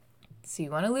So you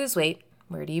want to lose weight.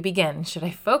 Where do you begin? Should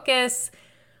I focus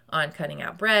on cutting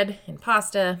out bread and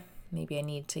pasta? Maybe I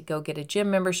need to go get a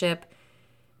gym membership.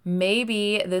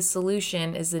 Maybe the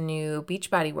solution is the new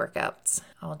Beachbody workouts.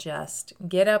 I'll just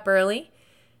get up early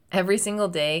every single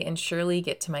day and surely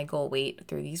get to my goal weight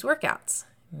through these workouts.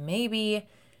 Maybe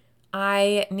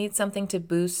I need something to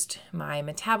boost my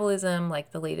metabolism,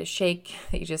 like the latest shake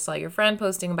that you just saw your friend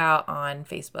posting about on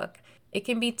Facebook. It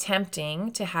can be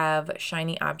tempting to have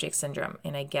shiny object syndrome,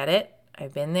 and I get it.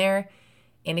 I've been there.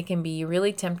 And it can be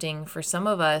really tempting for some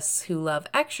of us who love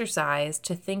exercise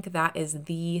to think that is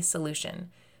the solution.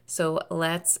 So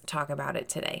let's talk about it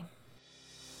today.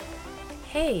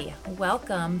 Hey,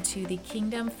 welcome to the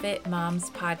Kingdom Fit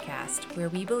Moms podcast, where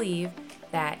we believe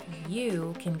that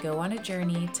you can go on a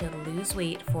journey to lose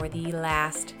weight for the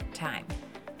last time.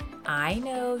 I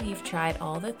know you've tried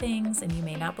all the things and you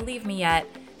may not believe me yet,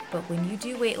 but when you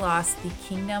do weight loss the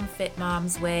Kingdom Fit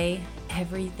Moms way,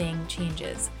 everything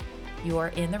changes. You're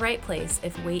in the right place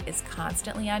if weight is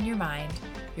constantly on your mind,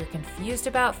 you're confused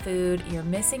about food, you're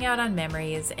missing out on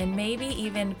memories, and maybe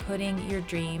even putting your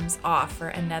dreams off for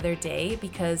another day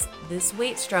because this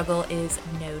weight struggle is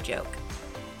no joke.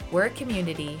 We're a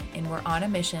community and we're on a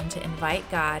mission to invite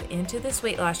God into this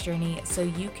weight loss journey so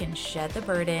you can shed the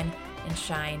burden and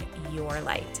shine your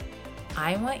light.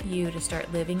 I want you to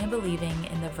start living and believing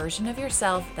in the version of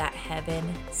yourself that heaven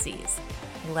sees.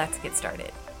 Let's get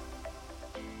started.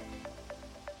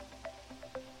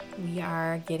 We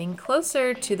are getting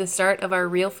closer to the start of our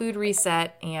Real Food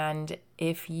Reset, and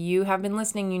if you have been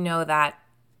listening, you know that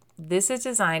this is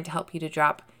designed to help you to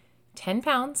drop 10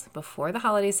 pounds before the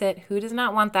holidays hit. Who does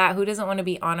not want that? Who doesn't want to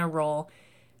be on a roll,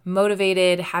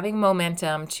 motivated, having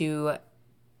momentum to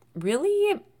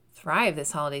really thrive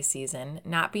this holiday season,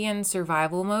 not be in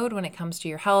survival mode when it comes to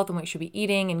your health and what you should be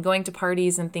eating and going to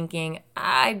parties and thinking,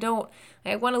 I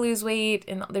want to lose weight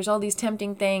and there's all these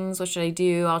tempting things. What should I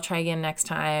do? I'll try again next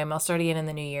time. I'll start again in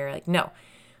the new year. No,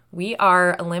 we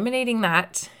are eliminating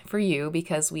that for you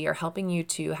because we are helping you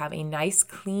to have a nice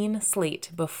clean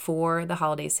slate before the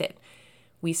holidays hit.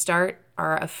 We start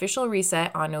our official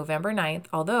reset on November 9th,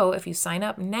 although if you sign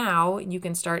up now, you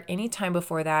can start anytime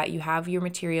before that. You have your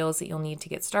materials that you'll need to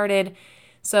get started.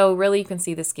 So really you can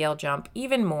see the scale jump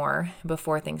even more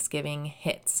before Thanksgiving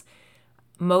hits.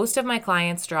 Most of my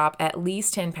clients drop at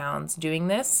least 10 pounds doing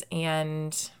this,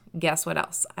 and guess what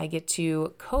else? I get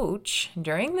to coach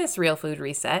during this Real Food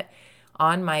Reset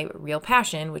on my real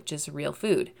passion, which is real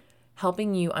food,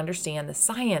 helping you understand the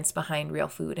science behind real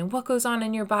food and what goes on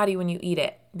in your body when you eat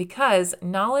it. Because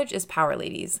knowledge is power,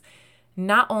 ladies.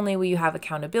 Not only will you have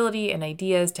accountability and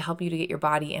ideas to help you to get your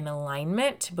body in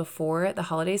alignment before the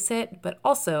holidays hit, but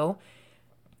also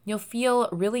you'll feel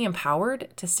really empowered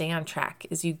to stay on track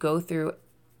as you go through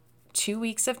 2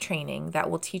 weeks of training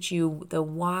that will teach you the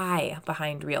why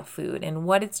behind real food and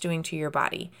what it's doing to your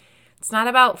body. It's not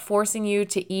about forcing you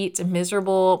to eat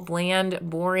miserable, bland,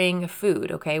 boring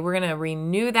food, okay? We're going to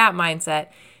renew that mindset,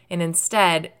 and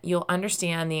instead, you'll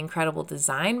understand the incredible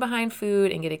design behind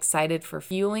food and get excited for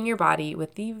fueling your body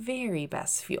with the very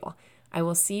best fuel. I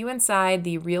will see you inside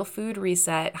the Real Food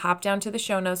Reset. Hop down to the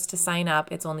show notes to sign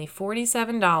up. It's only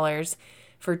 $47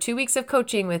 for 2 weeks of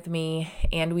coaching with me,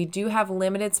 and we do have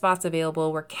limited spots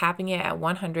available. We're capping it at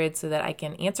 100 so that I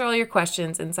can answer all your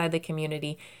questions inside the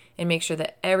community and make sure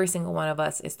that every single one of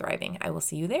us is thriving. I will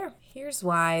see you there. Here's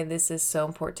why this is so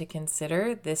important to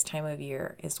consider this time of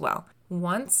year as well.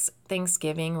 Once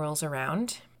Thanksgiving rolls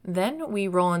around, then we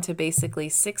roll into basically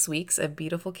 6 weeks of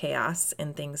beautiful chaos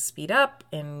and things speed up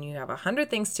and you have 100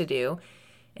 things to do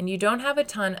and you don't have a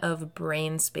ton of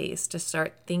brain space to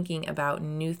start thinking about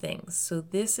new things. So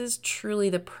this is truly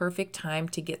the perfect time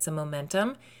to get some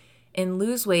momentum and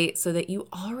lose weight so that you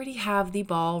already have the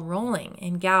ball rolling.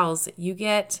 And gals, you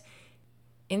get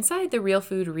inside the Real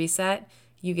Food Reset,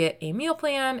 you get a meal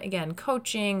plan, again,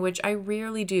 coaching, which I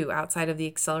rarely do outside of the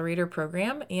Accelerator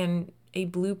program, and a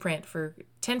blueprint for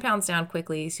 10 pounds down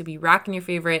quickly. So you'll be rocking your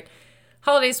favorite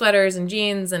holiday sweaters and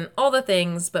jeans and all the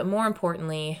things, but more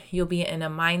importantly, you'll be in a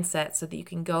mindset so that you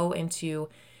can go into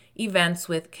events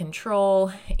with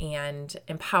control and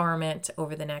empowerment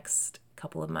over the next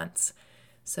couple of months.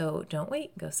 So don't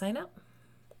wait, go sign up.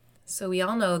 So we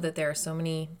all know that there are so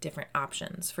many different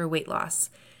options for weight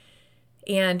loss,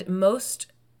 and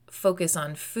most focus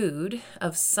on food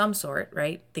of some sort,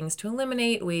 right? Things to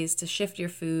eliminate, ways to shift your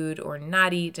food or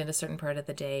not eat in a certain part of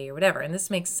the day or whatever. And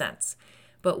this makes sense.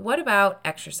 But what about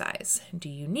exercise? Do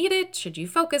you need it? Should you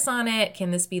focus on it? Can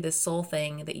this be the sole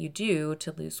thing that you do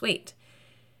to lose weight?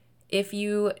 If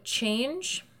you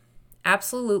change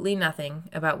absolutely nothing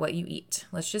about what you eat,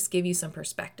 let's just give you some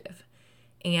perspective.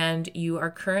 and you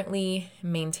are currently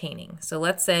maintaining. So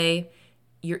let's say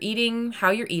you're eating how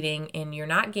you're eating and you're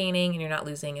not gaining and you're not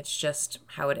losing. It's just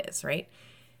how it is, right?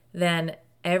 Then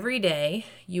every day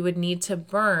you would need to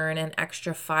burn an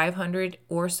extra 500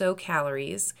 or so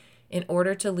calories in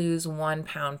order to lose 1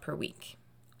 pound per week.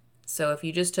 So if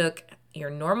you just took your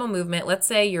normal movement, let's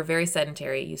say you're very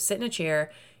sedentary, you sit in a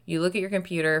chair, you look at your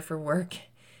computer for work,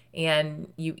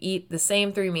 and you eat the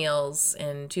same 3 meals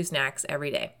and 2 snacks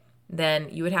every day, then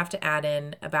you would have to add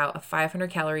in about a 500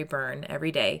 calorie burn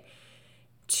every day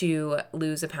to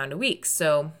lose a pound a week.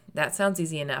 So that sounds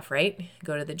easy enough, right?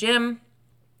 Go to the gym,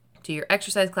 do your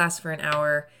exercise class for an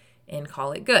hour, and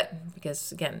call it good.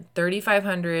 Because again,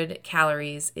 3,500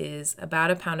 calories is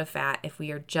about a pound of fat if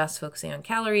we are just focusing on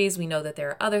calories. We know that there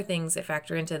are other things that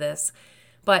factor into this,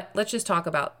 but let's just talk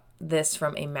about this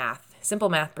from a simple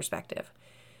math perspective.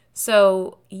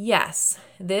 So yes,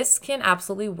 this can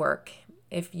absolutely work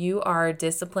if you are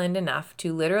disciplined enough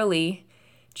to literally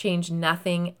change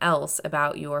nothing else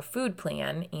about your food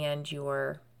plan and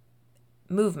your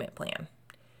movement plan.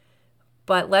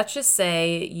 But let's just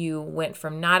say you went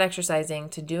from not exercising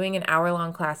to doing an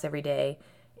hour-long class every day,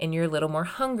 and you're a little more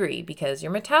hungry because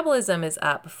your metabolism is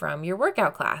up from your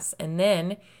workout class. And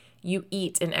then you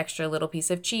eat an extra little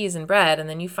piece of cheese and bread, and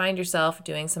then you find yourself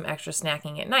doing some extra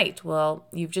snacking at night. Well,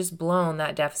 you've just blown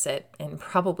that deficit and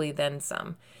probably then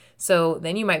some. So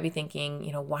then you might be thinking,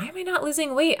 why am I not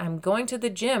losing weight? I'm going to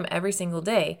the gym every single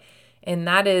day. And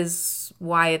that is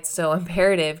why it's so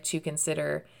imperative to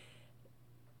consider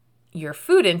your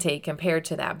food intake compared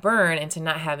to that burn and to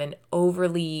not have an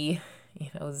overly,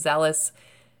 zealous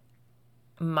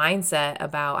mindset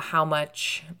about how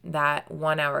much that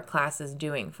 1 hour class is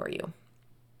doing for you.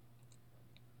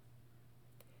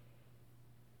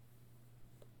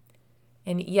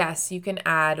 And yes, you can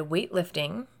add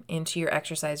weightlifting into your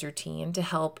exercise routine to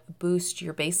help boost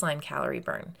your baseline calorie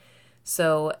burn.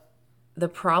 So the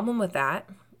problem with that,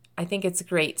 I think it's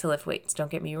great to lift weights, don't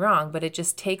get me wrong, but it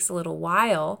just takes a little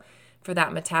while for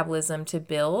that metabolism to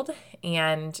build,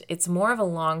 and it's more of a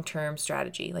long-term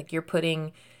strategy. Like you're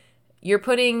putting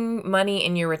money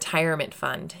in your retirement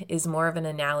fund is more of an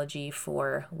analogy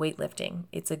for weightlifting.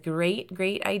 It's a great,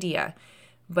 great idea,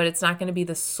 but it's not going to be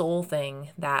the sole thing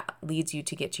that leads you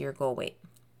to get to your goal weight.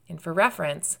 And for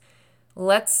reference,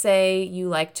 let's say you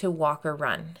like to walk or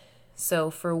run.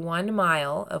 So for 1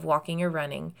 mile of walking or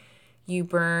running, you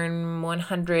burn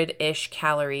 100-ish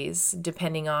calories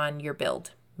depending on your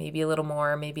build. Maybe a little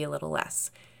more, maybe a little less.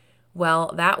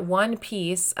 Well, that one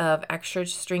piece of extra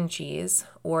string cheese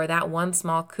or that one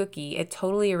small cookie, it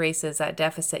totally erases that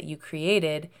deficit you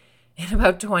created in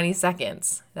about 20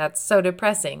 seconds. That's so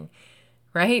depressing,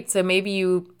 right? So maybe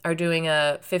you are doing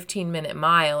a 15-minute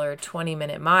mile or a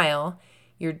 20-minute mile.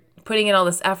 You're putting in all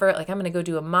this effort, like I'm going to go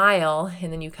do a mile,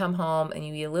 and then you come home and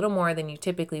you eat a little more than you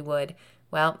typically would.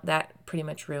 Well, that pretty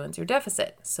much ruins your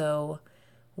deficit. So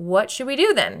what should we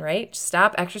do then, right?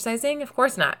 Stop exercising? Of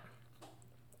course not.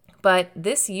 But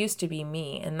this used to be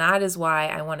me, and that is why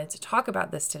I wanted to talk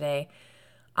about this today.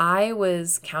 I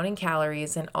was counting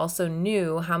calories and also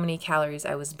knew how many calories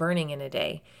I was burning in a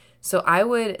day. So I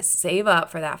would save up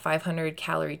for that 500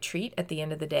 calorie treat at the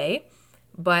end of the day,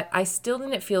 but I still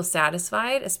didn't feel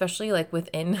satisfied, especially like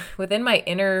within my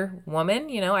inner woman.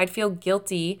 I'd feel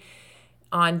guilty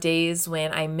on days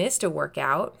when I missed a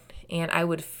workout, and I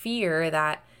would fear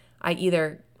that I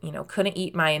either couldn't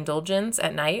eat my indulgence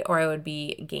at night or I would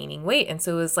be gaining weight. And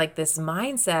so it was like this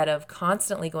mindset of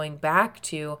constantly going back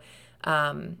to,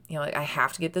 like I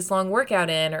have to get this long workout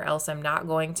in or else I'm not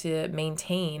going to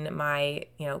maintain my,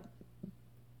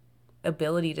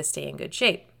 ability to stay in good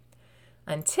shape.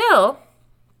 Until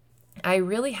I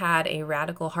really had a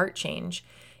radical heart change.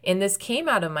 And this came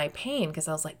out of my pain because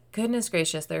I was like, goodness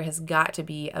gracious, there has got to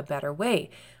be a better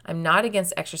way. I'm not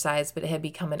against exercise, but it had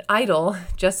become an idol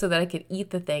just so that I could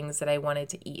eat the things that I wanted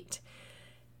to eat.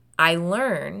 I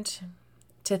learned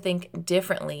to think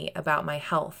differently about my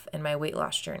health and my weight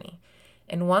loss journey.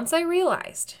 And once I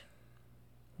realized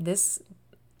this,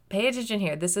 pay attention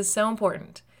here, this is so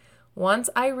important.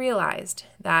 Once I realized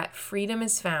that freedom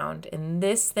is found in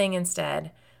this thing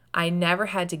instead, I never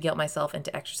had to guilt myself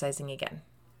into exercising again.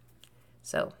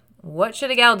 So what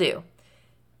should a gal do?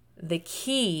 The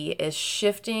key is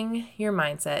shifting your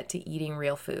mindset to eating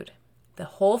real food, the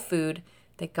whole food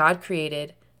that God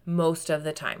created most of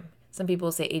the time. Some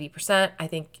people say 80%. I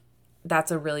think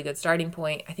that's a really good starting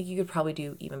point. I think you could probably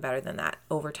do even better than that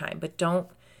over time, but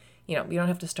you don't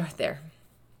have to start there.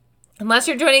 Unless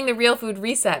you're joining the Real Food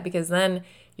Reset, because then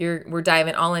we're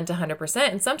diving all into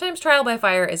 100%. And sometimes trial by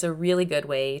fire is a really good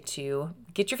way to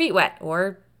get your feet wet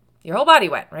or your whole body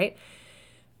wet, right?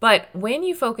 But when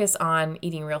you focus on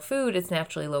eating real food, it's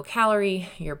naturally low calorie,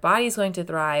 your body's going to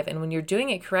thrive, and when you're doing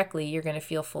it correctly, you're going to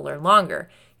feel fuller longer.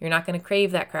 You're not going to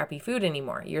crave that crappy food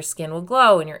anymore. Your skin will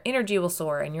glow and your energy will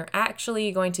soar, and you're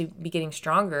actually going to be getting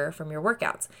stronger from your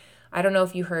workouts. I don't know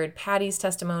if you heard Patty's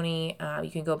testimony. You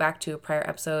can go back to a prior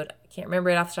episode. I can't remember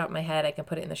it off the top of my head. I can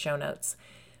put it in the show notes.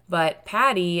 But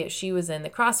Patty, she was in the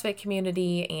CrossFit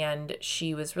community, and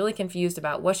she was really confused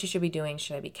about what she should be doing.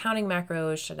 Should I be counting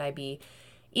macros? Should I be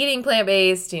eating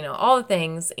plant-based, all the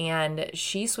things. And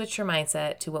she switched her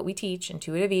mindset to what we teach,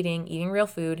 intuitive eating real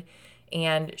food.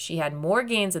 And she had more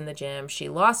gains in the gym. She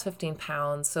lost 15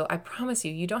 pounds. So I promise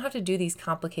you, you don't have to do these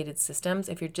complicated systems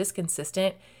if you're just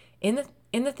consistent in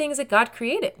the things that God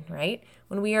created, right?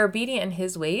 When we are obedient in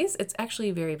His ways, it's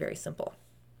actually very, very simple.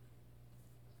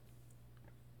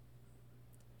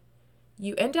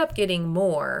 You end up getting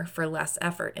more for less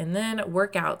effort. And then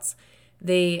workouts,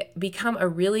 they become a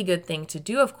really good thing to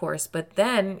do, of course, but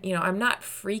then, I'm not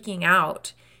freaking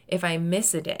out if I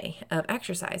miss a day of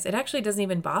exercise. It actually doesn't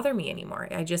even bother me anymore.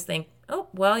 I just think, oh,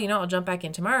 well, I'll jump back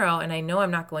in tomorrow, and I know I'm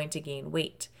not going to gain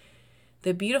weight.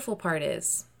 The beautiful part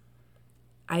is,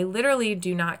 I literally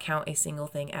do not count a single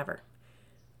thing ever.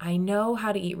 I know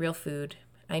how to eat real food.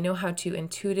 I know how to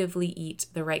intuitively eat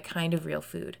the right kind of real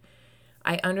food.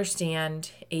 I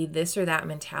understand a this or that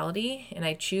mentality, and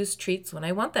I choose treats when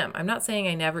I want them. I'm not saying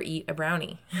I never eat a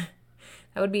brownie.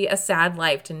 That would be a sad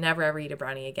life to never ever eat a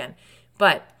brownie again.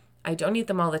 But I don't eat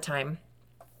them all the time,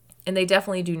 and they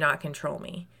definitely do not control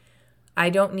me.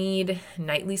 I don't need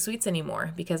nightly sweets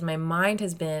anymore because my mind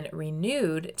has been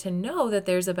renewed to know that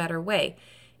there's a better way.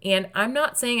 And I'm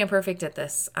not saying I'm perfect at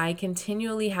this. I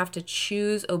continually have to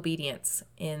choose obedience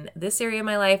in this area of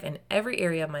my life and every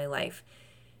area of my life.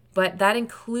 But that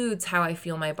includes how I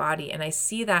feel my body. And I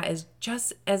see that as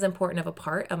just as important of a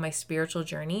part of my spiritual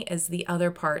journey as the other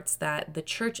parts that the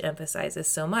church emphasizes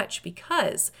so much.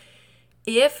 Because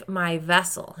if my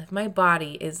vessel, if my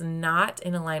body is not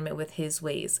in alignment with His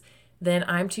ways, then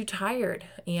I'm too tired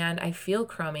and I feel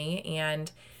crummy and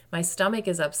my stomach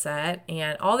is upset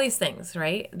and all these things,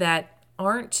 right, that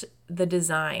aren't the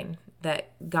design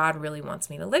that God really wants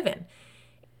me to live in.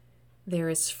 There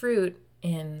is fruit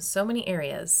in so many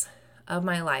areas of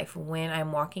my life when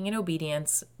I'm walking in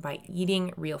obedience by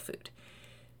eating real food.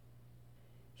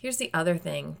 Here's the other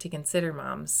thing to consider,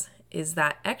 moms, is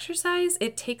that exercise,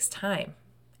 it takes time.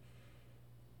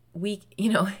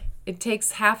 It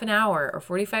takes half an hour or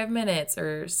 45 minutes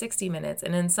or 60 minutes.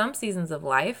 And in some seasons of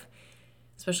life,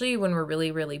 especially when we're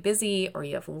really, really busy or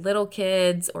you have little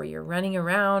kids or you're running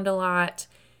around a lot,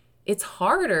 it's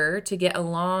harder to get a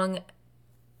long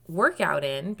workout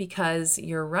in because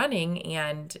you're running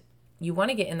and you want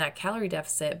to get in that calorie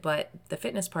deficit, but the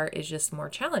fitness part is just more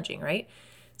challenging, right?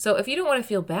 So if you don't want to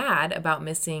feel bad about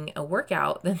missing a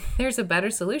workout, then there's a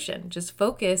better solution. Just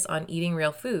focus on eating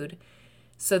real food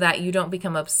so that you don't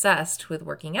become obsessed with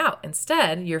working out.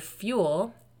 Instead, your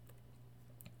fuel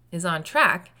is on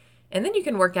track, and then you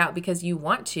can work out because you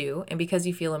want to and because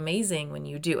you feel amazing when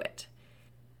you do it.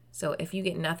 So if you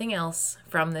get nothing else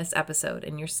from this episode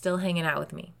and you're still hanging out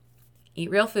with me, eat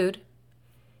real food,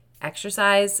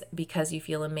 exercise because you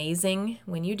feel amazing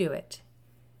when you do it,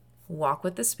 walk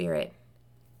with the Spirit,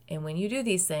 and when you do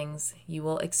these things, you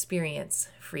will experience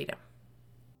freedom.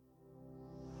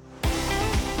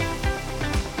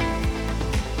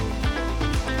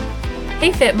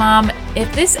 Hey Fit Mom,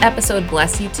 if this episode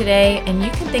blessed you today and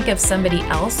you can think of somebody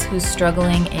else who's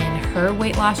struggling in her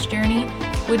weight loss journey,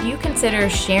 would you consider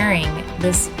sharing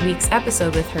this week's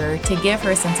episode with her to give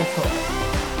her a sense of hope?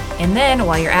 And then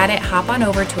while you're at it, hop on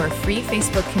over to our free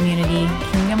Facebook community,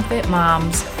 Kingdom Fit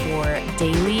Moms, for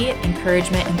daily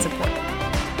encouragement and support.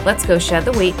 Let's go shed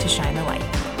the weight to shine the light.